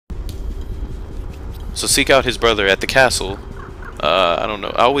So seek out his brother at the castle. I don't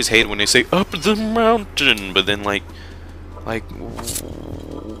know. I always hate when they say up the mountain, but then like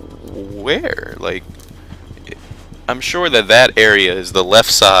where? Like, I'm sure that that area is the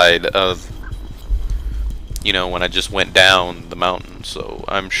left side of, you know, when I just went down the mountain. So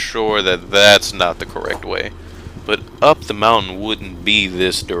I'm sure that that's not the correct way. But up the mountain wouldn't be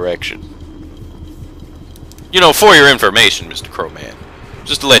this direction. You know, for your information, Mr. Crowman,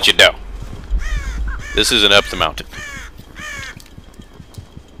 just to let you know, this isn't up the mountain.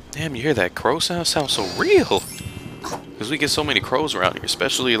 Damn, you hear that crow sound? Sounds so real. Because we get so many crows around here,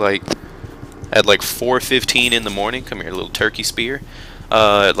 especially like at like 4:15 in the morning. Come here, little turkey spear.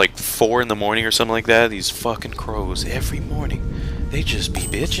 At like 4 in the morning or something like that. These fucking crows every morning, they just be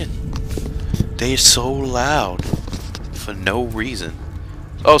bitching. They're so loud for no reason.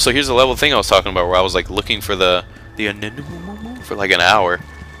 Oh, so here's the level thing I was talking about, where I was like looking for the for like an hour.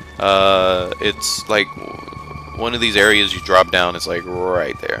 It's like one of these areas you drop down. It's like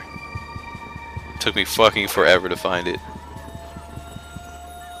right there. Took me fucking forever to find it,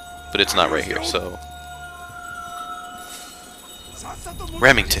 but it's not right here. So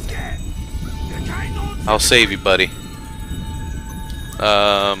Remington, I'll save you, buddy.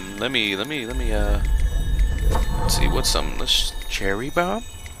 Let me let's see, what's some, let's cherry bomb,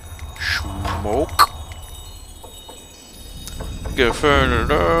 smoke, get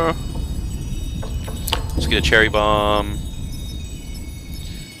further. Let's get a cherry bomb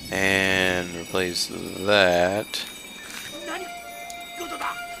and replace that,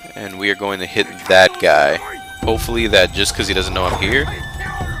 and we are going to hit that guy. Hopefully that just because he doesn't know I'm here.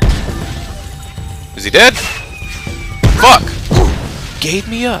 Is he dead? Fuck! Gave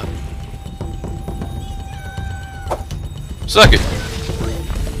me up. Suck it.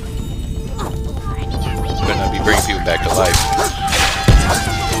 Better not be bringing people back to life.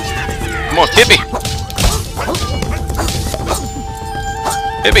 Come on, hit me.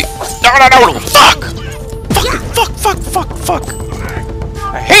 Hit me. No, no, no, no. Fuck! Fuck.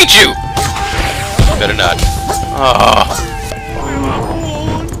 I hate you! Better not. Oh.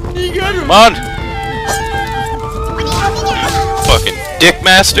 Come on! Fucking dick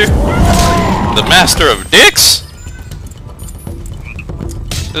master? The master of dicks?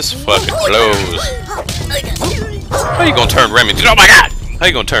 This fucking blows. How you gonna turn Remington? Oh my god! How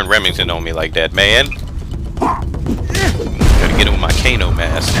you gonna turn Remington on me like that, man? Gotta get him with my Kano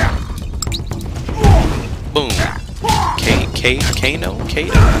mask. Boom. Kano?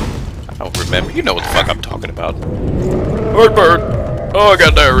 I don't remember. You know what the fuck I'm talking about. Bird. Oh, I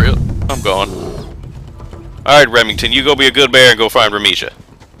got diarrhea. I'm gone. Alright, Remington, you go be a good bear and go find Ramisha.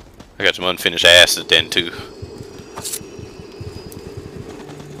 I got some unfinished acid then, too.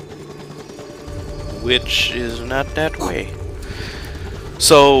 Which is not that way.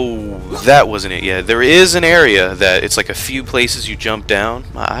 So, that wasn't it yet. There is an area that it's like a few places you jump down.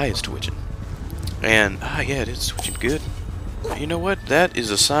 My eye is twitching. And, yeah, it is twitching good. You know what? That is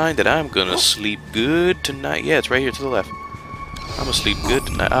a sign that I'm gonna sleep good tonight. Yeah, it's right here to the left. I'm gonna sleep good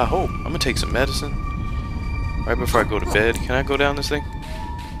tonight. I hope. I'm gonna take some medicine right before I go to bed. Can I go down this thing?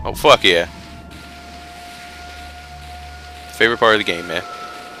 Oh, fuck yeah. Favorite part of the game, man.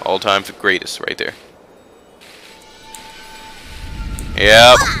 All-time greatest right there.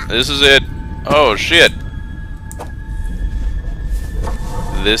 Yep, this is it. Oh, shit.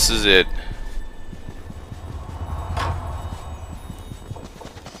 This is it.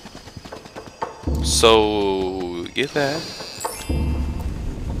 So, get that.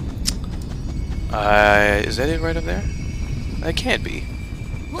 Is that it right up there? That can't be.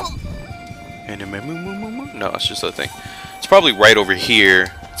 No, it's just a thing. It's probably right over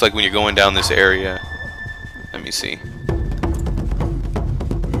here. It's like when you're going down this area. Let me see.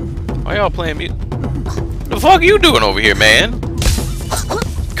 Why y'all playing mute? The fuck you doing over here, man?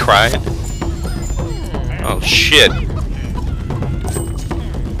 Crying? Oh shit.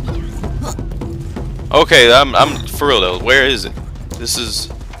 Okay, I'm for real though. Where is it? This is.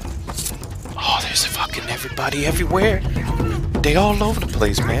 Oh, there's fucking everybody everywhere. They all over the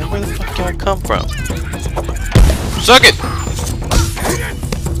place, man. Where the fuck y'all come from? Suck it! My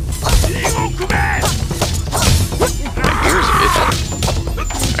ears are itching.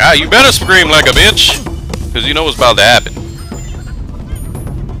 Ah, you better scream like a bitch, cause you know what's about to happen.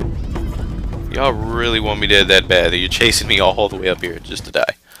 Y'all really want me dead that bad that you're chasing me all the way up here just to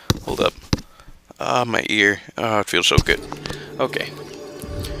die. Hold up. Ah, my ear. Oh, it feels so good. Okay.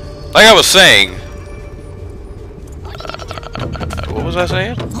 Like I was saying. What was I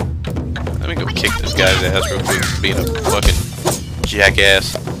saying? Let me go kick this guy's ass real quick for being a fucking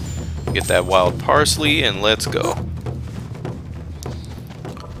jackass. Get that wild parsley and let's go.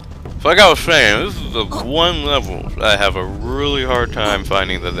 So like I was saying, this is the one level I have a really hard time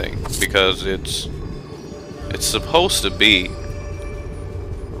finding the thing. Because it's supposed to be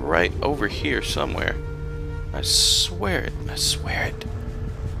right over here somewhere. I swear it. I swear it.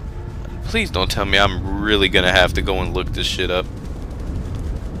 Please don't tell me I'm really gonna have to go and look this shit up.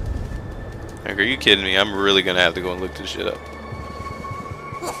 Like, are you kidding me? I'm really gonna have to go and look this shit up.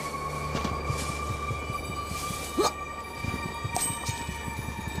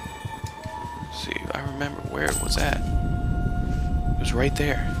 See, I remember where it was at. It was right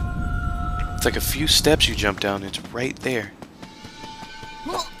there. It's like a few steps you jump down, it's right there.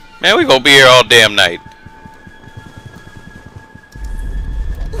 Man, we gonna be here all damn night.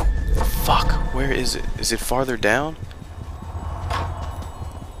 Fuck, where is it? Is it farther down?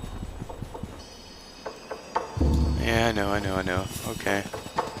 Yeah, I know. Okay.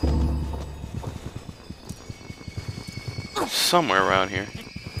 Somewhere around here.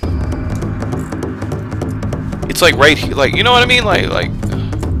 It's like right here, like, you know what I mean? Like,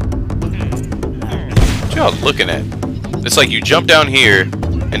 what y'all looking at? It's like you jump down here,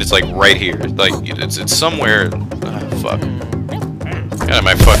 and it's like right here. Like, it's somewhere. Fuck. Get out of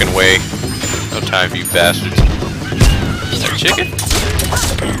my fucking way. No time for you bastards. Is that chicken?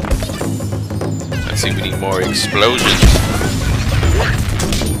 Let's see, we need more explosions.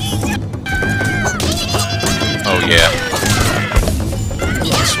 Oh yeah.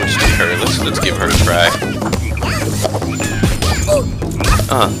 Let's switch to her. Let's give her a try.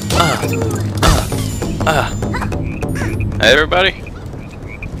 Hey everybody.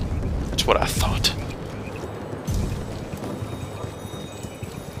 That's what I thought.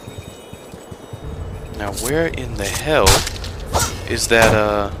 Now where in the hell is that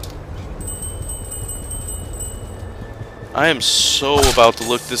I am so about to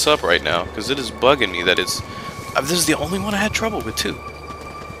look this up right now, because it is bugging me that it's... this is the only one I had trouble with, too.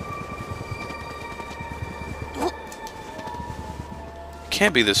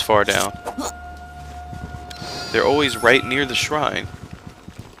 Can't be this far down. They're always right near the shrine.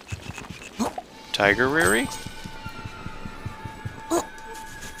 Tiger Riri?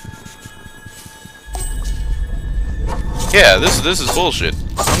 Yeah, this is bullshit.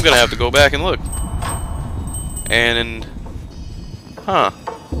 I'm gonna have to go back and look. And... Huh.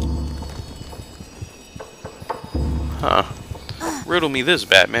 Riddle me this,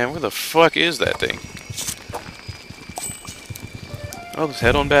 Batman. Where the fuck is that thing? Oh, let's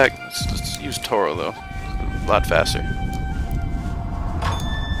head on back. Let's use Toro, though. A lot faster.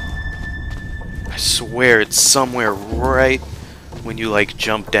 I swear it's somewhere right when you, like,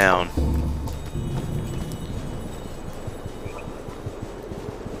 jump down.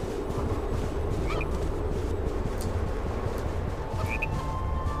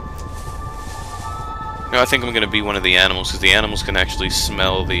 No, I think I'm gonna be one of the animals, because the animals can actually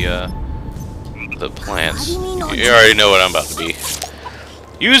smell the plants. You already know what I'm about to be.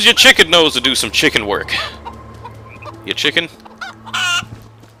 Use your chicken nose to do some chicken work. You chicken?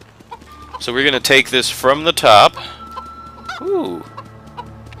 So we're gonna take this from the top. Ooh.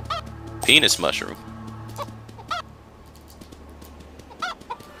 Penis mushroom.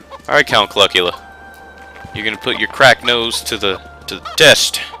 Alright, Count Cluckula. You're gonna put your crack nose to the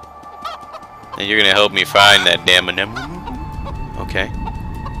test. And you're gonna help me find that damn anemone. Okay.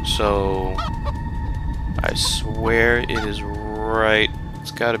 So I swear it is right.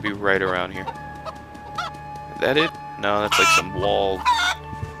 It's gotta be right around here. Is that it? No, that's like some walled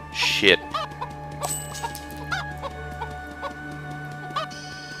shit.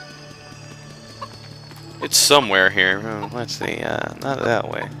 It's somewhere here. Oh, let's see. Not that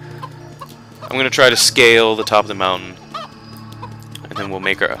way. I'm gonna try to scale the top of the mountain. And then we'll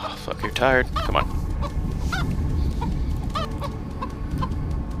make our... Oh, fuck, you're tired? Come on.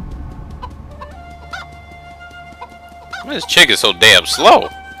 Why is this chicken so damn slow?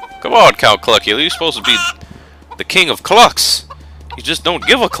 Come on, Count Cluckula. You're supposed to be the king of clucks. You just don't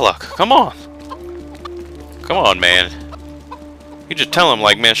give a cluck. Come on. Come on, man. You just tell him,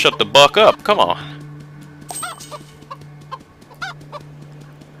 like, man, shut the buck up. Come on.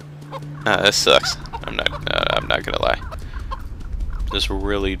 This sucks. I'm not gonna lie. This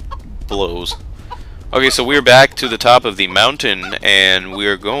really blows. Okay, so we're back to the top of the mountain, and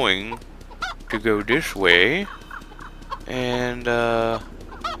we're going to go this way and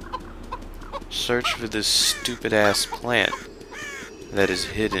search for this stupid ass plant that is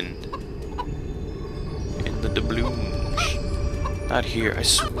hidden in the doubloons. Not here. I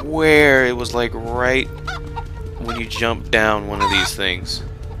swear it was like right when you jump down one of these things.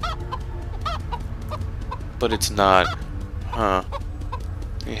 But it's not. Huh.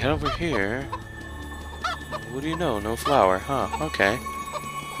 You head over here. What do you know? No flower. Huh. Okay.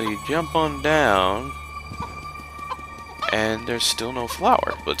 So you jump on down, and there's still no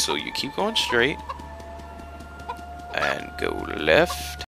flower. But so you keep going straight, and go left,